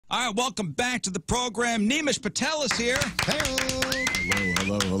All right, welcome back to the program. Nimesh Patel is here.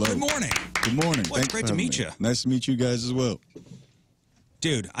 Hello. Good morning. Good morning. Well, it's great to meet you. Nice to meet you guys as well.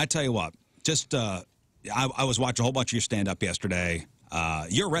 Dude, I tell you what, just I was watching a whole bunch of your stand-up yesterday.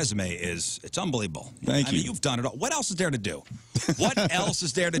 Your resume it's unbelievable. Thank you. I mean, you've done it all. What else is there to do? What else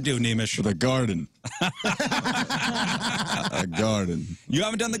is there to do, Nimesh? The garden. A garden. You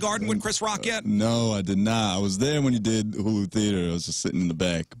haven't done the garden with Chris Rock yet? No, I did not. I was there when you did Hulu Theater. I was just sitting in the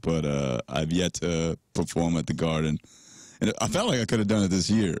back, but I've yet to perform at the garden. And I felt like I could have done it this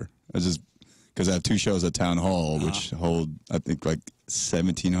year. I just because I have 2 shows at Town Hall, which hold, I think, like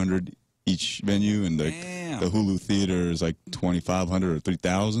 1,700 each venue, and the Hulu Theater is like 2,500 or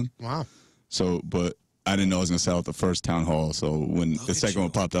 3,000. Wow. So, but I didn't know I was going to sell at the first Town Hall, so when the second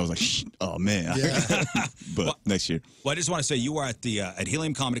one popped, I was like, oh, man. Yeah. But well, next year. Well, I just want to say you are at the at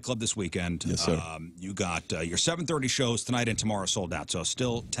Helium Comedy Club this weekend. Yes, sir. You got your 7:30 shows tonight and tomorrow sold out, so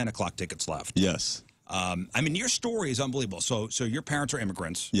still 10 o'clock tickets left. Yes. I mean, your story is unbelievable. So your parents are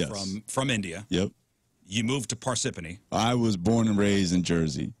immigrants from India. Yep. You moved to Parsippany. I was born and raised in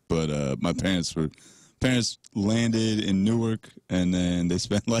Jersey, but my parents landed in Newark, and then they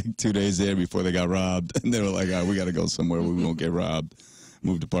spent like 2 days there before they got robbed. And they were like, all right, we got to go somewhere where we won't get robbed.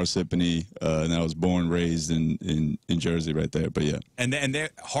 Moved to Parsippany, and I was born and raised in Jersey right there. But yeah. And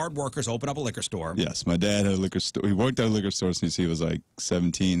they're hard workers, open up a liquor store. Yes, my dad had a liquor store. He worked at a liquor store since he was like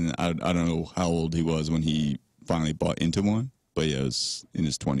 17. I don't know how old he was when he finally bought into one. But yeah, it was in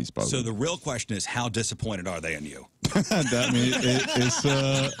his 20s probably. So the real question is, how disappointed are they in you? I mean,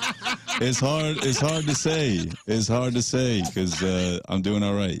 it's hard to say. It's hard to say because I'm doing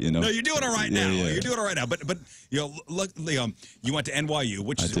all right, you know. No, you're doing all right now. Yeah. You're doing all right now. But you know, look, you went to NYU,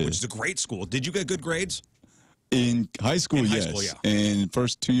 which is a great school. Did you get good grades? In high school, yes. High school, yeah. And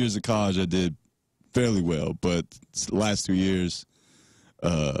first 2 years of college, I did fairly well. But last 2 years,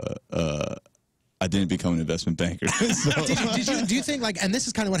 I didn't become an investment banker. So. Do you think, like, and this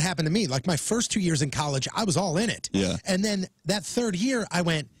is kind of what happened to me, like my first 2 years in college, I was all in it. Yeah. And then that third year, I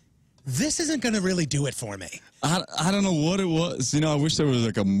went, this isn't going to really do it for me. I don't know what it was. You know, I wish there was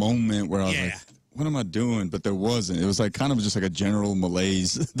like a moment where I was like, what am I doing? But there wasn't. It was like kind of just like a general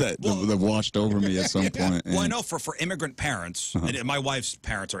malaise that washed over me at some point. Well, I know for immigrant parents, and my wife's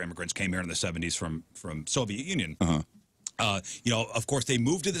parents are immigrants, came here in the 70s from Soviet Union. You know, of course, they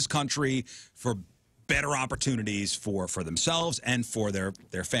moved to this country for better opportunities for themselves and for their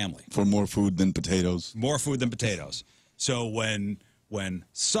family. For more food than potatoes. More food than potatoes. So when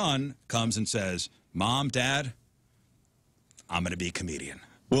son comes and says, Mom, Dad, I'm going to be a comedian.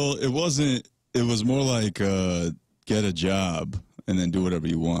 Well, it wasn't. It was more like get a job and then do whatever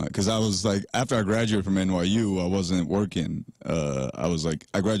you want. Because I was like, after I graduated from NYU, I wasn't working. I was like,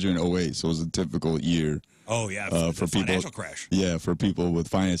 I graduated in 08, so it was a typical year. Oh, yeah, for people, financial crash. Yeah, for people with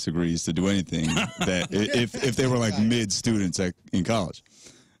finance degrees to do anything that if they were like mid students in college.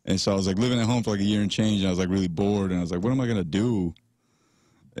 And so I was like living at home for like a year and change, and I was like really bored, and I was like, what am I gonna do?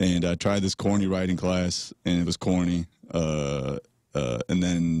 And I tried this corny writing class, and it was corny. And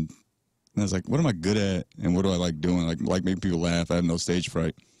then I was like, what am I good at, and what do I like doing? Like making people laugh. I have no stage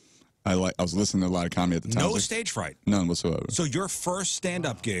fright. I was listening to a lot of comedy at the time. No stage fright? None whatsoever. So your first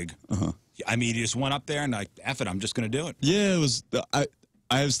stand-up gig, I mean, you just went up there and like, F it, I'm just going to do it. Yeah, it was, I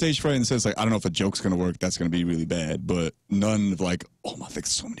have stage fright in the sense, like, I don't know if a joke's going to work, that's going to be really bad, but none of like, oh my, like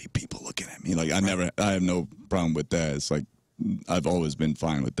so many people looking at me. Like, I have no problem with that. It's like, I've always been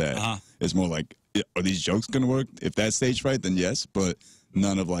fine with that. It's more like, are these jokes going to work? If that's stage fright, then yes, but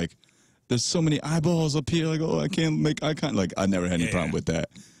none of like, there's so many eyeballs up here, like, oh, I can't make eye contact. Like, I never had any problem with that.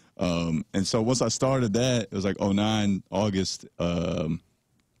 And so once I started that, it was like 09, August, I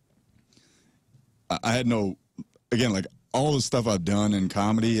had no, again, like all the stuff I've done in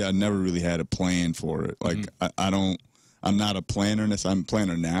comedy, I never really had a plan for it. Like I'm not a planner, I'm a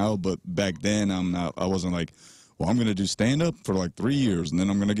planner now, but back then I wasn't like, well, I'm going to do stand-up for like 3 years, and then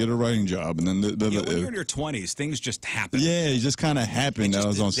I'm going to get a writing job. And then when you're in your 20s, things just happen. Yeah, it just kind of happened that I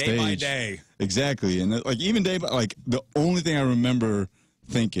was on stage. Day by day. Exactly. And like even day by, like the only thing I remember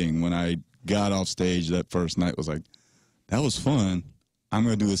thinking when I got off stage that first night was like, that was fun. I'm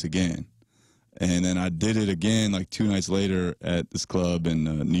going to do this again. And then I did it again like 2 nights later at this club in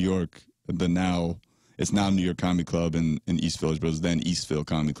New York. It's now New York Comedy Club in East Village, but it was then Eastville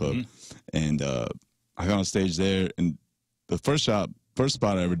Comedy Club. And I got on stage there, and the first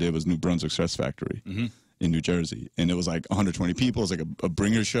spot I ever did was New Brunswick Stress Factory in New Jersey. And it was like 120 people. It was like a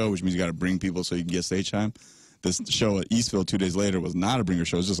bringer show, which means you got to bring people so you can get stage time. This show at Eastville 2 days later was not a bringer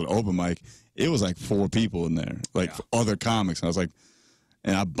show. It was just an open mic. It was like 4 people in there, like other comics. And I was like,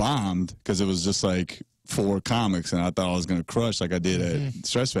 and I bombed because it was just like, 4 comics, and I thought I was going to crush like I did at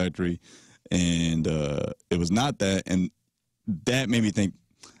Stress Factory, and it was not that, and that made me think,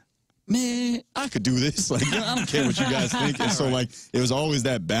 man, I could do this. Like, I don't care what you guys think. And so, like, it was always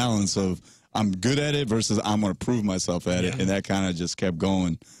that balance of I'm good at it versus I'm going to prove myself at it, and that kind of just kept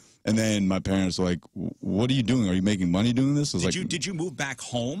going. And then my parents were like, what are you doing? Are you making money doing this? I was Did you move back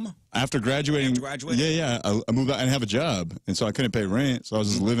home? After graduating? Yeah. I moved out and have a job. And so I couldn't pay rent. So I was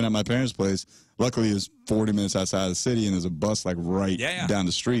just living at my parents' place. Luckily, it was 40 minutes outside of the city, and there's a bus like right down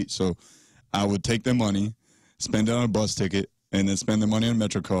the street. So I would take their money, spend it on a bus ticket, and then spend their money on a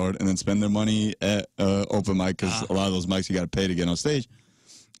Metro card, and then spend their money at open mic, because a lot of those mics you got to pay to get on stage.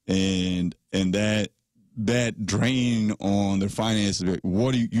 And that drain on their finances. Like,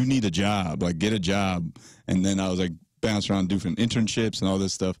 what do you need a job? Like, get a job. And then I was like bouncing around different internships and all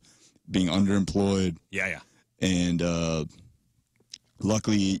this stuff, being underemployed. Yeah. And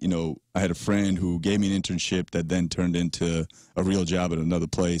luckily, you know, I had a friend who gave me an internship that then turned into a real job at another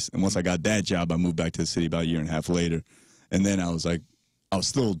place. And once I got that job, I moved back to the city about a year and a half later. And then I was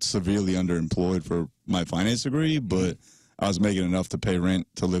still severely underemployed for my finance degree, but I was making enough to pay rent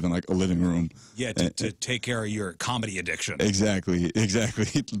to live in like a living room. Yeah, to take care of your comedy addiction. Exactly.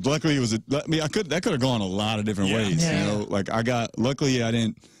 Luckily, that could have gone a lot of different ways. You know, like luckily I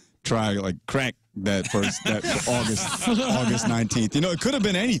didn't try like crack that August 19th. You know, it could have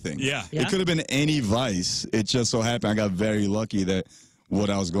been anything. Yeah. It could have been any vice. It just so happened I got very lucky that what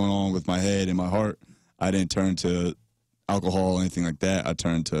I was going on with my head and my heart, I didn't turn to alcohol or anything like that. I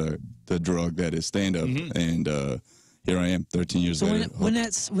turned to the drug that is stand-up, and here I am, 13 years later. When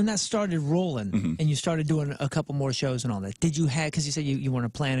that started rolling, and you started doing a couple more shows and all that, did you have, because you said you weren't a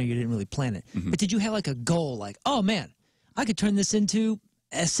planner, you didn't really plan it, but did you have like a goal, like, oh man, I could turn this into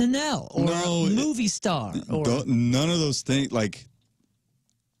SNL or a movie star? Or none of those things. Like,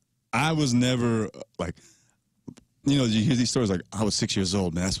 I was never like, you know, you hear these stories like, I was 6 years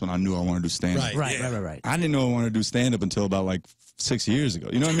old, man, that's when I knew I wanted to do stand-up. Right. I didn't know I wanted to do stand-up until about like 6 years ago.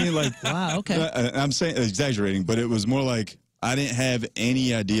 You know what I mean? Like, wow, okay. I'm saying, exaggerating, but it was more like I didn't have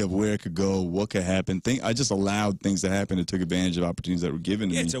any idea of where it could go, what could happen. I just allowed things to happen and took advantage of opportunities that were given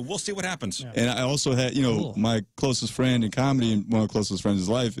to me. So we'll see what happens. Yeah. And I also had, you know, my closest friend in comedy and one of the closest friends in his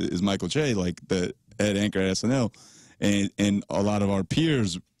life is Michael Che, like the head anchor at SNL. And a lot of our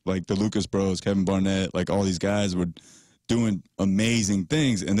peers, like the Lucas Bros, Kevin Barnett, like all these guys were doing amazing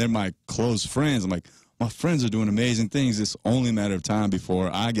things. And they're my close friends. I'm like, my friends are doing amazing things. It's only a matter of time before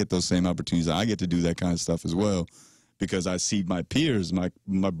I get those same opportunities. I get to do that kind of stuff as well, because I see my peers, my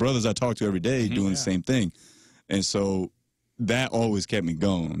brothers I talk to every day doing the same thing. And so that always kept me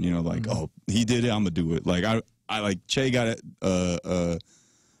going, you know, like, oh, he did it, I'm going to do it. Like, I like, Che got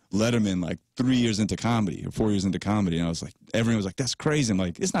Letterman like 3 years into comedy or 4 years into comedy. And I was like, everyone was like, that's crazy. I'm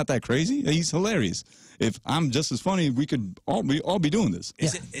like, it's not that crazy. He's hilarious. If I'm just as funny, we could all be doing this.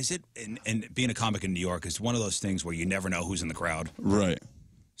 Is it and being a comic in New York is one of those things where you never know who's in the crowd? Right.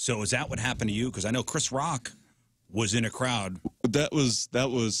 So is that what happened to you? Because I know Chris Rock was in a crowd. That was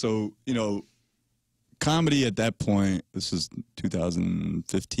so, you know, comedy at that point, this is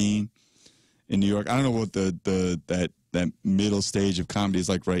 2015 in New York. I don't know what that middle stage of comedy is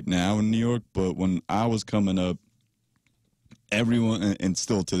like right now in New York, but when I was coming up, everyone, and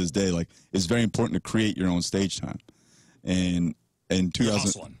still to this day, like, it's very important to create your own stage time. And in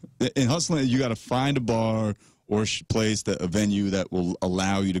 2000, in hustling, you got to find a bar or place, a venue that will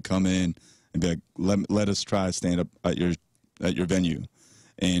allow you to come in and be like, let us try stand up at your venue.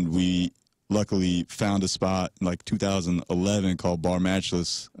 And we luckily found a spot in like 2011 called Bar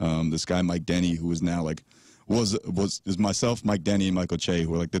Matchless. This guy Mike Denny, who is now like is myself, Mike Denny, and Michael Che,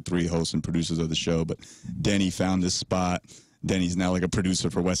 who are like the 3 hosts and producers of the show. But Denny found this spot. Denny's now like a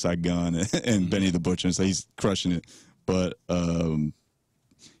producer for West Side Gun and Benny the Butcher, so he's crushing it. But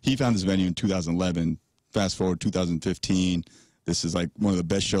he found this venue in 2011. Fast forward 2015. This is like one of the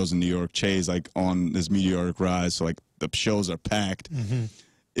best shows in New York. Che's like on this meteoric rise, so like the shows are packed.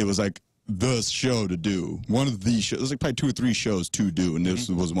 It was like the show to do. One of the shows. There's like probably 2 or 3 shows to do, and this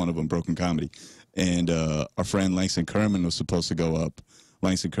was one of them, Broken Comedy. And our friend Langston Kerman was supposed to go up.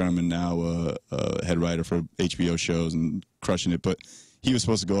 Langston Kerman, now head writer for HBO shows and crushing it, but he was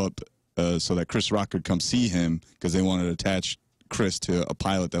supposed to go up so that Chris Rock could come see him, because they wanted to attach Chris to a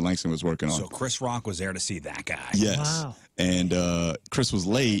pilot that Langston was working on. So Chris Rock was there to see that guy. Yes. Wow. And Chris was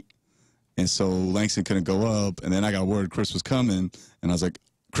late, and so Langston couldn't go up. And then I got word Chris was coming, and I was like,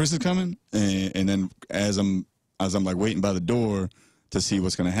 Chris is coming? And then as I'm like waiting by the door to see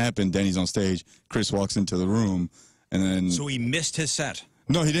what's going to happen, Denny's on stage. Chris walks into the room, and then... So he missed his set?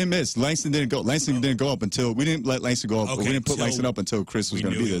 No, he didn't miss. Langston didn't go. Langston didn't go up until we didn't let Langston go up. Okay, we didn't put Langston up until Chris was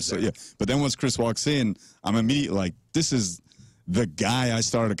going to be there. So yeah, but then once Chris walks in, I'm immediately like, this is the guy I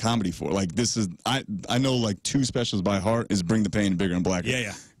started a comedy for. Like, this is I know like 2 specials by heart is Bring the Pain, Bigger and Blacker.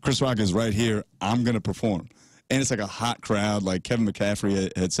 Yeah. Chris Rock is right here. I'm gonna perform, and it's like a hot crowd. Like Kevin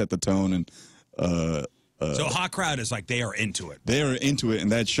McCaffrey had set the tone, and so a hot crowd is like they are into it. They are into it,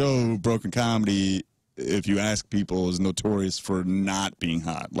 and that show, Broken Comedy, if you ask people, is notorious for not being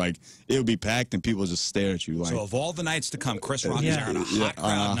hot. Like, it would be packed and people just stare at you. Like, so of all the nights to come, Chris Rock is there on a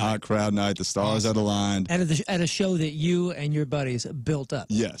hot crowd night. The stars are aligned. At a show that you and your buddies built up.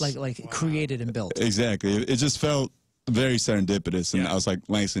 Yes. Like created and built. Exactly. It just felt very serendipitous, and I was like,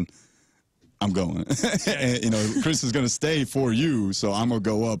 Langston, I'm going. And, you know, Chris is going to stay for you, so I'm going to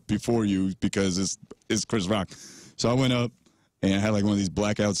go up before you because it's Chris Rock. So I went up. And I had like one of these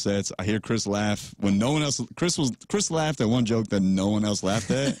blackout sets. I hear Chris laugh when no one else. Chris laughed at one joke that no one else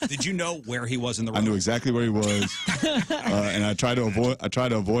laughed at. Did you know where he was in the room? I knew exactly where he was, and I tried to avoid.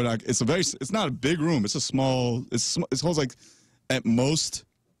 It's not a big room. It's a small. It holds like at most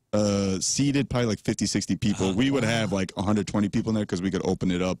seated probably like 50, 60 people. We would have like 120 people in there because we could open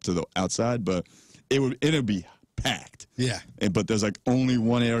it up to the outside, but it'd be packed. Yeah. But there's like only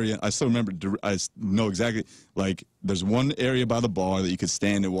one area. I still remember. I know exactly. Like there's one area by the bar that you could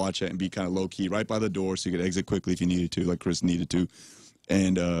stand and watch it and be kind of low key, right by the door, so you could exit quickly if you needed to, like Chris needed to.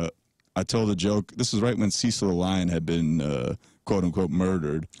 And I told a joke. This was right when Cecil the Lion had been quote unquote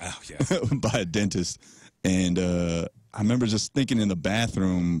murdered. Oh yeah. By a dentist. And I remember just thinking in the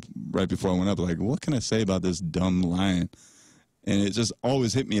bathroom right before I went up, like, what can I say about this dumb lion? And it just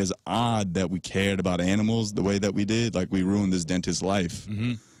always hit me as odd that we cared about animals the way that we did. Like, we ruined this dentist's life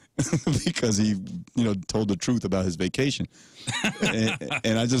because he, you know, told the truth about his vacation.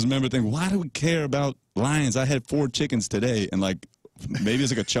 and I just remember thinking, why do we care about lions? I had 4 chickens today, and like maybe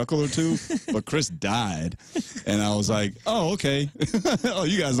it's like a chuckle or 2, but Chris died. And I was like, oh, okay. Oh,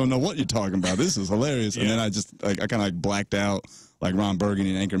 you guys don't know what you're talking about. This is hilarious. Yeah. And then I just, like, I kind of like blacked out. Like Ron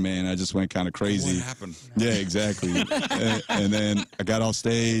Burgundy and Anchorman, I just went kind of crazy. What happened? Yeah, exactly. and then I got off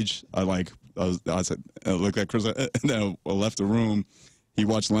lage. I said, I looked at Chris, and then I left the room. He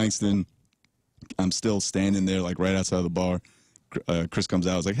watched Langston. I'm still standing there, like right outside the bar. Chris comes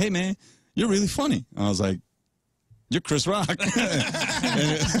out. I was like, hey, man, you're really funny. I was like, you're Chris Rock.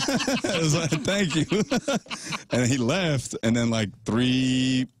 And I was like, thank you. And he left. And then like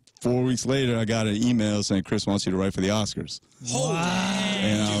 3-4 weeks later, I got an email saying Chris wants you to write for the Oscars. Wow.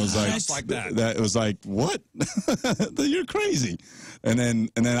 And I was like, just like that. That was like, what? You're crazy. And then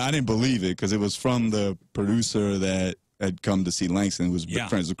I didn't believe it because it was from the producer that had come to see Langston, who was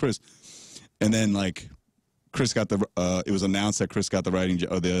friends with Chris. And then like Chris got it was announced that Chris got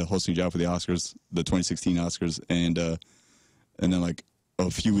the hosting job for the Oscars, the 2016 Oscars. And then like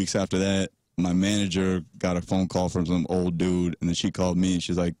a few weeks after that, my manager got a phone call from some old dude, and then she called me, and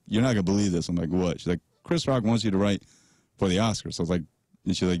she's like, you're not going to believe this. I'm like, what? She's like, Chris Rock wants you to write for the Oscars. So I was like,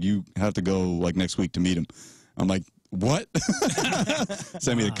 and she's like, you have to go like next week to meet him. I'm like, what?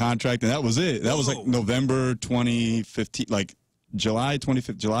 Sent me the contract, and that was it. That was like November 2015, like August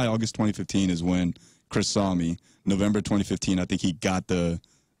 2015 is when Chris saw me. November 2015, I think he got it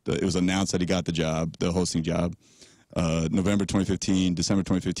was announced that he got the job, the hosting job. November 2015, December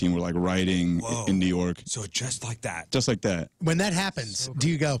 2015, we're like writing in New York. So just like that. Just like that. When that happens, do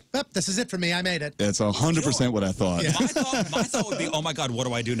you go, oh, this is it for me, I made it? That's 100% what I thought. Yeah. My thought would be, oh my God, what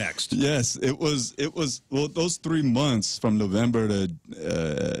do I do next? Yes, it was, well, those 3 months from November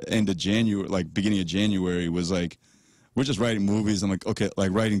to end of January, like beginning of January, was like, we're just writing movies. I'm like, okay,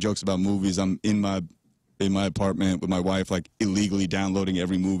 like writing jokes about movies. I'm in my apartment with my wife, like illegally downloading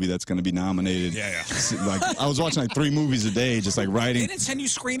every movie that's going to be nominated. Yeah. Like I was watching like 3 movies a day, just like writing. They didn't send you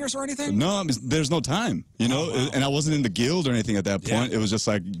screeners or anything? No, there's no time, you know. Oh, wow. And I wasn't in the guild or anything at that point. It was just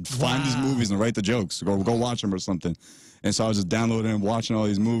like find these movies and write the jokes, go watch them or something. And so I was just downloading and watching all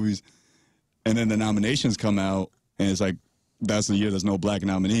these movies, and then the nominations come out, and it's like that's the year there's no black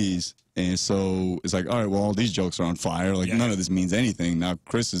nominees. And so it's like, all right, well, all these jokes are on fire. Like none of this means anything. Now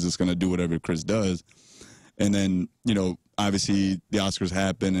Chris is just going to do whatever Chris does. And then, you know, obviously the Oscars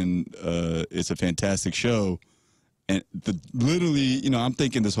happen, and it's a fantastic show. And literally, you know, I'm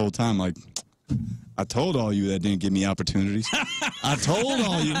thinking this whole time, like, I told all you that didn't give me opportunities. I told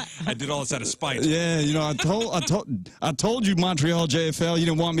all you. I did all this out of spite. Yeah, you know, I told you, Montreal JFL, you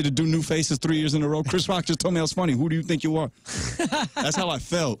didn't want me to do New Faces 3 years in a row. Chris Rock just told me I was funny. Who do you think you are? That's how I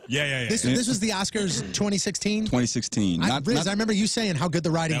felt. Yeah. This was the Oscars 2016? 2016. Rizz, I remember you saying how good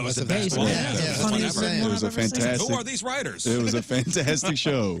the writing was. The best one. It was a fantastic. Who are these writers? It was a fantastic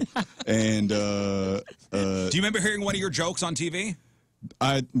show. And do you remember hearing one of your jokes on TV?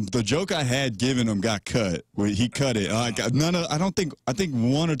 The joke I had given him got cut. He cut it. I think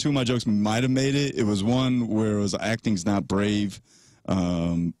one or two of my jokes might have made it. It was one where it was acting's not brave.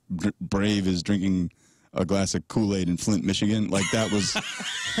 Brave is drinking a glass of Kool-Aid in Flint, Michigan. Like that was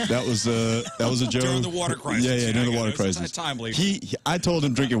a joke During the water crisis. Yeah, during the water crisis. Timely. I told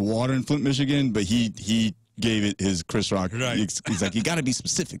him drinking water in Flint, Michigan, but he gave it his Chris Rock. Right. He's like, you got to be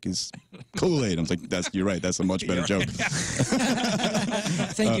specific. It's Kool-Aid. I'm like, you're right. That's a much better joke.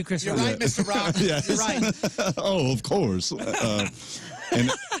 Thank you, Chris You're Rock. right, Mr. Rock. Yes. You're right. Oh, of course.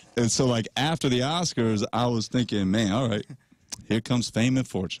 And so like after the Oscars, I was thinking, man, all right, here comes fame and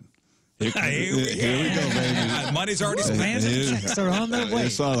fortune. Here we go, baby. Money's already spent. Checks are on their way.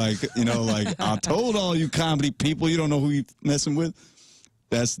 It's all like, I told all you comedy people, you don't know who you messing with.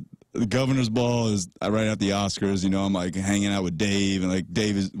 That's the governor's ball is right at the Oscars. I'm like hanging out with Dave, and like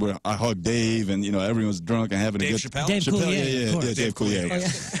I hug Dave, and everyone's drunk and having a good. Chappelle? Dave Coulier, yeah, Dave Coulier.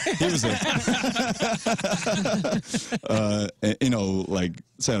 He was like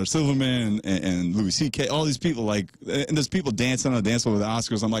Sarah Silverman and Louis C.K. All these people, like, and there's people dancing on the dance floor with the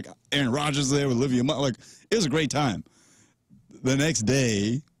Oscars. I'm like, Aaron Rodgers there with Olivia Munn. Like, it was a great time. The next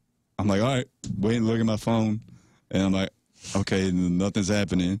day, I'm like, all right, waiting, look at my phone, and I'm like, okay, nothing's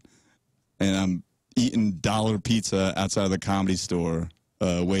happening. And I'm eating dollar pizza outside of the Comedy Store,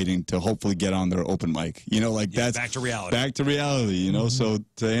 waiting to hopefully get on their open mic. That's back to reality. Back to reality, So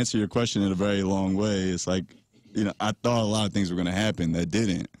to answer your question in a very long way, it's like, I thought a lot of things were going to happen that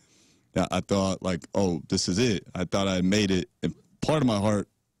didn't. I thought like, oh, this is it. I thought I made it. And part of my heart,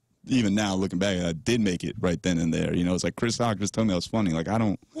 even now looking back, I did make it right then and there. It's like Chris Rock just told me I was funny. Like I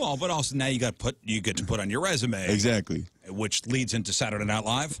don't. Well, but also now you get to put on your resume. Exactly. Which leads into Saturday Night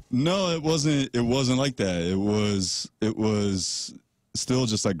Live. No, it wasn't. It wasn't like that. It was still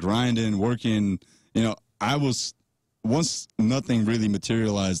just like grinding, working. I was once nothing really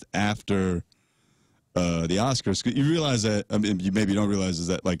materialized after the Oscars. You realize that. I mean, you maybe don't realize is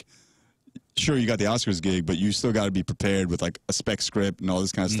that like. Sure, you got the Oscars gig, but you still got to be prepared with like a spec script and all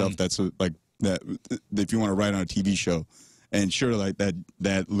this kind of stuff. That's like that if you want to write on a TV show. And sure, like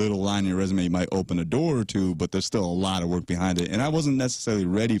that little line in your resume might open a door or two, but there's still a lot of work behind it. And I wasn't necessarily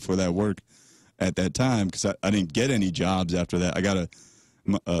ready for that work at that time because I didn't get any jobs after that. I got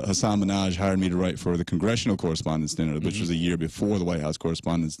Hassan Minhaj hired me to write for the Congressional Correspondents' Dinner, which was a year before the White House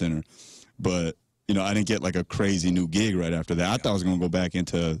Correspondents' Dinner. But I didn't get like a crazy new gig right after that. I thought I was going to go back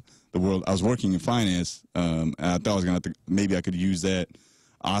into the world. I was working in finance, and I thought I was going to maybe I could use that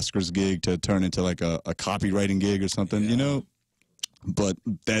Oscars gig to turn into like a copywriting gig or something, But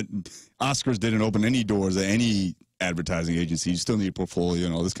that Oscars didn't open any doors at any advertising agency. You still need a portfolio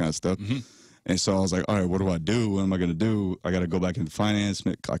and all this kind of stuff. And so I was like, all right, what do I do? What am I going to do? I got to go back into finance.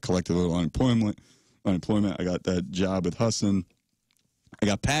 I collected a little unemployment. I got that job with Husson. I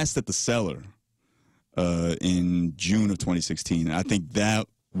got passed at the Cellar in June of 2016. And I think that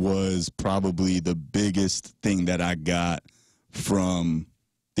was probably the biggest thing that I got from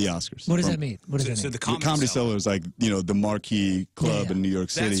the Oscars. What does that mean? What does that So mean? the Comedy Cellar is like, the marquee club in New York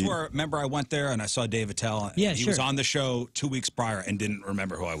City. That's where, remember, I went there and I saw Dave Patel. Yeah, he was on the show 2 weeks prior and didn't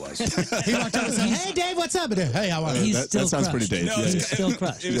remember who I was. He walked up and said, "Hey, Dave, what's up?" Hey, how are you? that sounds pretty Dave. No, Yeah. He's still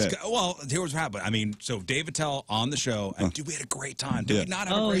crushed. Well, here was what happened. I mean, so Dave Patel on the show, and dude, we had a great time. Did we not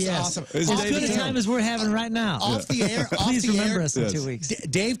have a great time? Awesome. It's As Dave good a Patel. time as we're having right now. Off the air. Please remember us in Yes. 2 weeks.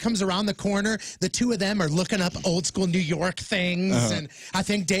 Dave comes around the corner. The two of them are looking up old school New York things, and I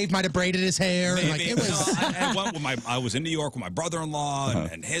think Dave might have braided his hair. And like, it was. I was in New York with my brother-in-law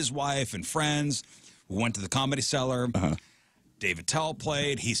and his wife and friends. We went to the Comedy Cellar. David Tell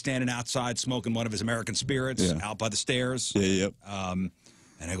played. He's standing outside smoking one of his American Spirits out by the stairs. Yep. And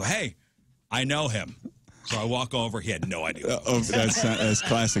I go, hey, I know him. So I walk over. He had no idea. That's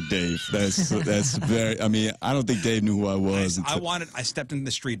classic Dave. That's very. I mean, I don't think Dave knew who I was. I stepped into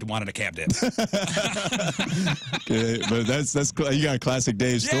the street and wanted a cab dip. Okay, but that's you got a classic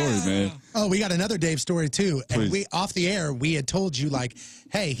Dave story, man. Oh, we got another Dave story too. Please. And we off the air, we had told you like,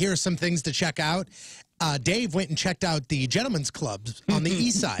 hey, here are some things to check out. Dave went and checked out the Gentlemen's Clubs on the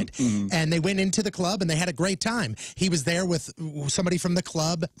east side, and they went into the club and they had a great time. He was there with somebody from the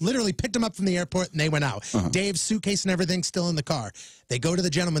club, literally picked him up from the airport, and they went out. Dave's suitcase and everything still in the car. They go to the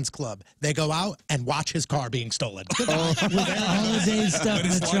Gentlemen's Club. They go out and watch his car being stolen. With all of Dave's stuff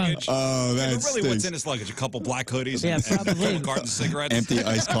in the trunk. Luggage. Oh, that's Really, what's in his luggage? A couple black hoodies Yeah, and a probably. couple cartons of cigarettes? empty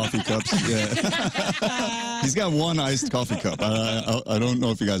iced coffee cups. Yeah. He's got one iced coffee cup. I don't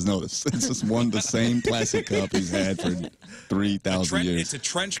know if you guys noticed. It's just the same classic cup he's had for 3,000 years. It's a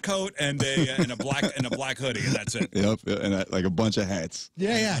trench coat and a black hoodie, and that's it. Yep, and like a bunch of hats.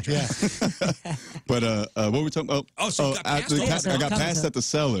 Yeah. But what were we talking about? Oh, so you got passed I got passed at the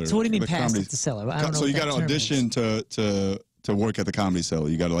Cellar. So what do you mean passed comedy. at the Cellar? I don't know. So you got to audition to work at the Comedy Cellar.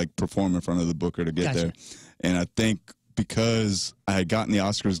 You got to like perform in front of the booker to get there. And I think because I had gotten the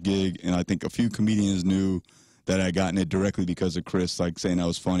Oscars gig, and I think a few comedians knew that I had gotten it directly because of Chris, like saying I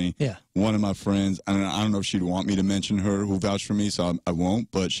was funny. Yeah. One of my friends, I don't know if she'd want me to mention her, who vouched for me, so I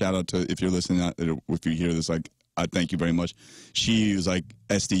won't. But shout out to, if you're listening, if you hear this, like, I thank you very much. She was like,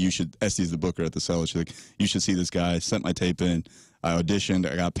 Este's the booker at the Cellar. She's like, you should see this guy. Sent my tape in. I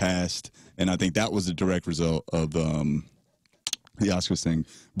auditioned. I got passed, and I think that was the direct result of the Oscars thing.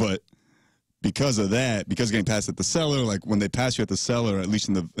 But because of that, because getting passed at the Cellar, like when they pass you at the Cellar, at least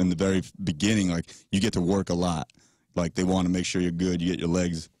in the very beginning, like you get to work a lot. Like they want to make sure you're good. You get your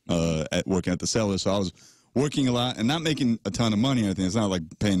legs at working at the Cellar. So I was working a lot and not making a ton of money or anything. It's not like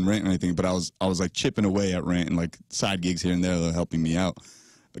paying rent or anything, but I was like chipping away at rent and like side gigs here and there that were helping me out.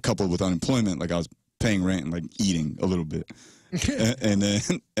 A couple with unemployment, like I was paying rent and like eating a little bit. and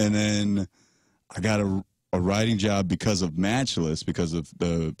then I got a writing job because of Matchless, because of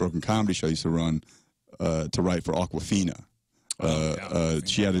the Broken Comedy Show I used to run, to write for Aquafina.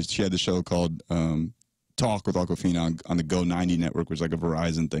 She had the show called Talk with Aquafina on the Go 90 network, which is like a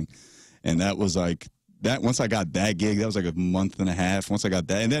Verizon thing. And that was like, once I got that gig, that was like a month and a half. Once I got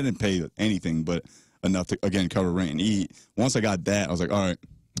that, and that didn't pay anything, but enough to, again, cover rent and eat. Once I got that, I was like, all right,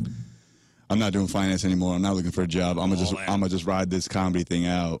 I'm not doing finance anymore. I'm not looking for a job. I'm gonna just ride this comedy thing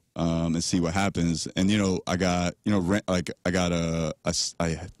out and see what happens. And I got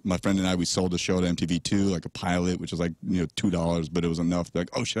my friend and I, we sold a show to MTV2, like a pilot, which was like $2, but it was enough to be like,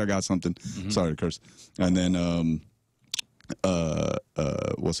 oh shit, I got something. Sorry to curse. And then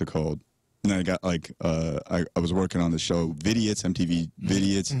what's it called? And then I got like I was working on the show Vidiots, MTV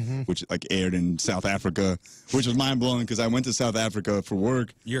Vidiots, which like aired in South Africa, which was mind blowing because I went to South Africa for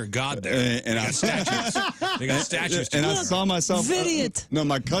work. You're a god there. And they got statues. They got statues. And I saw myself. Vidiot. No,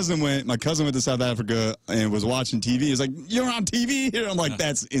 my cousin went to South Africa and was watching TV. He's like, "You're on TV here." I'm like,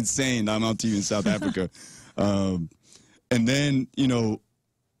 "That's insane. I'm on TV in South Africa." And then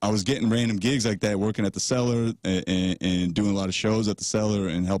I was getting random gigs like that, working at the Cellar and doing a lot of shows at the Cellar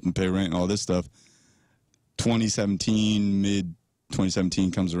and helping pay rent and all this stuff. 2017, mid 2017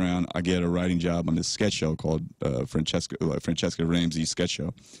 comes around, I get a writing job on this sketch show called Francesca Ramsey's sketch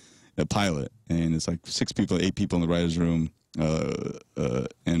show, a pilot, and it's like 8 people in the writers' room,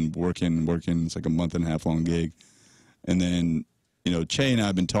 and working. It's like a month and a half long gig, and then Che and I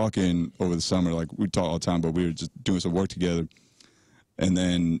have been talking over the summer, like we talk all the time, but we were just doing some work together. And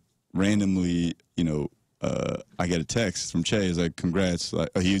then randomly, I get a text from Che. He's like, "Congrats!" Like,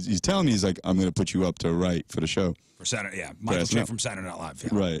 he's telling me, he's like, "I'm going to put you up to write for the show." For Saturday, yeah, Michael Che from Saturday Night Live. Yeah.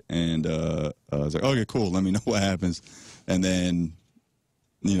 Right, and I was like, "Okay, cool. Let me know what happens." And then,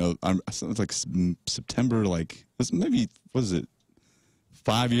 it's like September, like maybe what is it?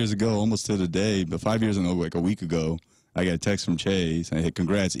 5 years ago, almost to the day, but 5 years ago, like a week ago. I got a text from Che saying, "Hey,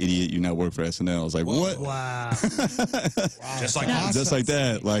 congrats, idiot! You now work for SNL." I was like, "What?" Wow! Just like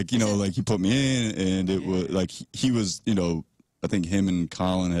that. Like like he put me in, and it was like he was, I think him and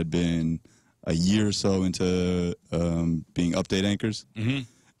Colin had been a year or so into being update anchors,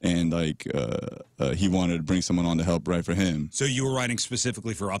 and like he wanted to bring someone on to help write for him. So you were writing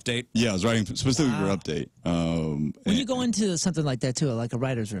specifically for Update? Yeah, I was writing specifically for Update. When you go into something like that too, like a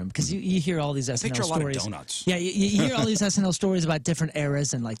writer's room, because you hear all these SNL picture stories. A lot of donuts. Yeah, you hear all these SNL stories about different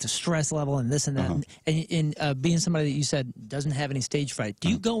eras and like the stress level and this and that. And being somebody that you said doesn't have any stage fright, do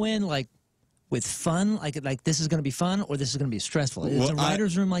you go in like with fun, like this is going to be fun, or this is going to be stressful? Is a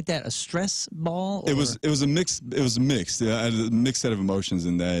writer's room like that a stress ball? Or? It was a mix. It was mixed. I had a mixed set of emotions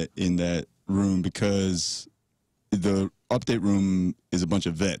in that room because the Update room is a bunch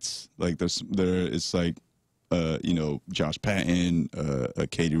of vets. Like it's like Josh Patton,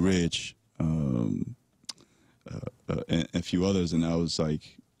 Katie Rich, and a few others, and I was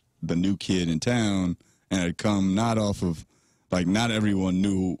like the new kid in town, and I'd come not off of. Like, not everyone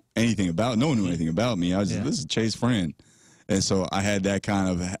knew anything about, no one knew anything about me. I was this is Che's friend. And so I had that kind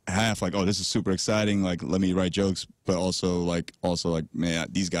of half, like, oh, this is super exciting. Like, let me write jokes. But also, like, man,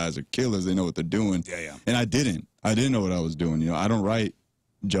 these guys are killers. They know what they're doing. Yeah. And I didn't know what I was doing. I don't write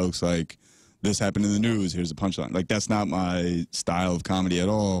jokes like, this happened in the news, here's a punchline. Like, that's not my style of comedy at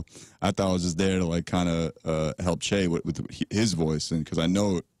all. I thought I was just there to, like, kind of help Che with his voice, and because I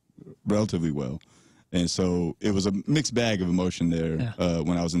know it relatively well. And so it was a mixed bag of emotion there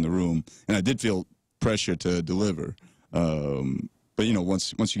when I was in the room. And I did feel pressure to deliver. but you know,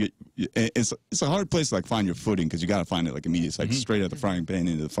 once you get, it's a hard place to like find your footing because you got to find it like immediately. It's like straight out the frying pan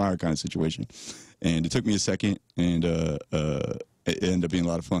into the fire kind of situation. And it took me a second, and it ended up being a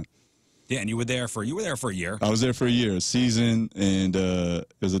lot of fun. Yeah, and you were there for a year. I was there for a year, a season, and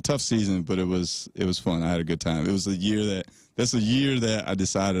it was a tough season, but it was fun. I had a good time. It was a year that's a year that I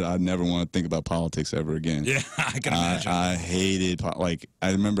decided I'd never want to think about politics ever again. Yeah, I can imagine. I hated, like,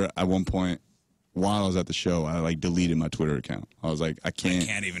 I remember at one point while I was at the show, I like deleted my Twitter account. I was like, I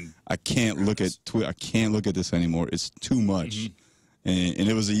can't look at Twitter. I can't look at this anymore. It's too much. And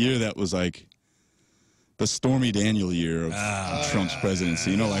it was a year that was like the Stormy Daniel year of Trump's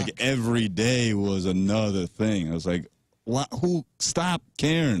presidency. You know, like every day was another thing. I was like, who stop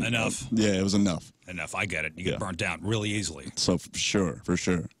caring? Enough. Yeah, it was enough. Enough. I get it. You get burnt out really easily. So for sure.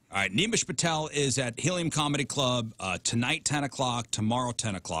 All right, Nimesh Patel is at Helium Comedy Club tonight, 10 o'clock, tomorrow,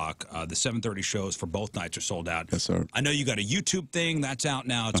 10 o'clock. The 7:30 shows for both nights are sold out. Yes, sir. I know you got a YouTube thing that's out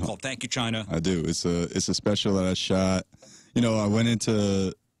now. It's called Thank You, China. I do. It's a special that I shot. You know, I went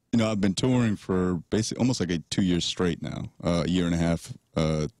into, you know, I've been touring for basically almost like 2 years straight now, a year and a half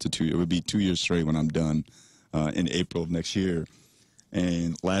to 2 years. It would be 2 years straight when I'm done in April of next year.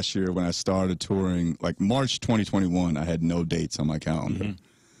 And last year when I started touring, like March 2021, I had no dates on my calendar.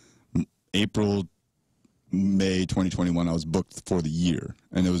 April, May 2021, I was booked for the year.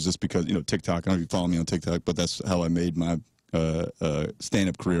 And it was just because, you know, TikTok, I don't know if you follow me on TikTok, but that's how I made my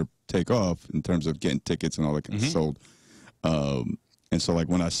stand-up career take off in terms of getting tickets and all that kind of sold. And so, like,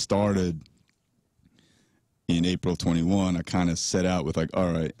 when I started in April 21, I kind of set out with, like,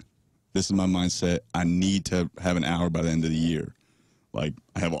 all right, this is my mindset. I need to have an hour by the end of the year. Like,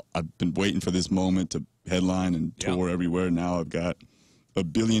 I've been waiting for this moment to headline and tour everywhere. Now I've got a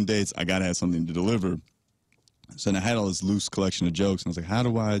billion dates. I got to have something to deliver. So then I had all this loose collection of jokes, and I was like, how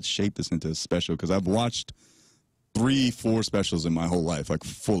do I shape this into a special? Because I've watched 3-4 specials in my whole life, like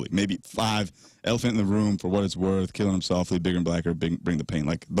fully, maybe 5. Elephant in the Room, For What It's Worth, Killing Him Softly, Bigger and Blacker, Bring the Pain.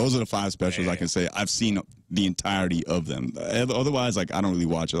 Like, those are the 5 specials I can say I've seen the entirety of them. Otherwise, like, I don't really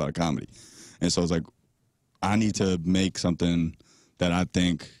watch a lot of comedy. And so I was like, I need to make something that I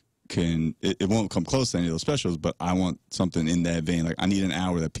think it won't come close to any of those specials, but I want something in that vein. Like, I need an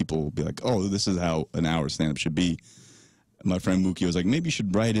hour that people will be like, oh, this is how an hour stand-up should be. My friend Mookie was like, maybe you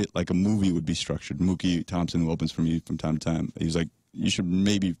should write it like a movie would be structured. Mookie Thompson, who opens for me from time to time, he was like, you should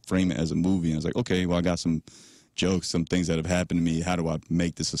maybe frame it as a movie. And I was like, okay, well, I got some jokes, some things that have happened to me. How do I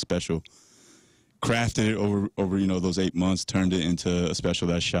make this a special? Crafted it over you know, those 8 months, turned it into a special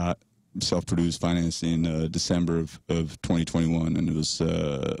that I shot, self-produced, financed in December of 2021. And it was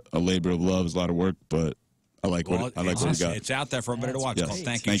a labor of love. It was a lot of work, but I like what we got. It's out there for everybody to watch. It's called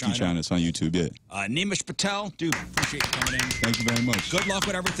Thank You, China. It's on YouTube, Nimesh Patel, dude, appreciate you coming in. Thank you very much. Good luck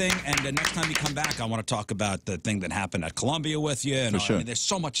with everything. And next time you come back, I want to talk about the thing that happened at Columbia with you. And for sure. I mean, there's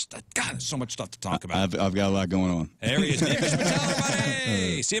so much, there's so much stuff to talk about. I've got a lot going on. There he is, Nimesh Patel,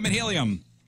 everybody. See him at Helium.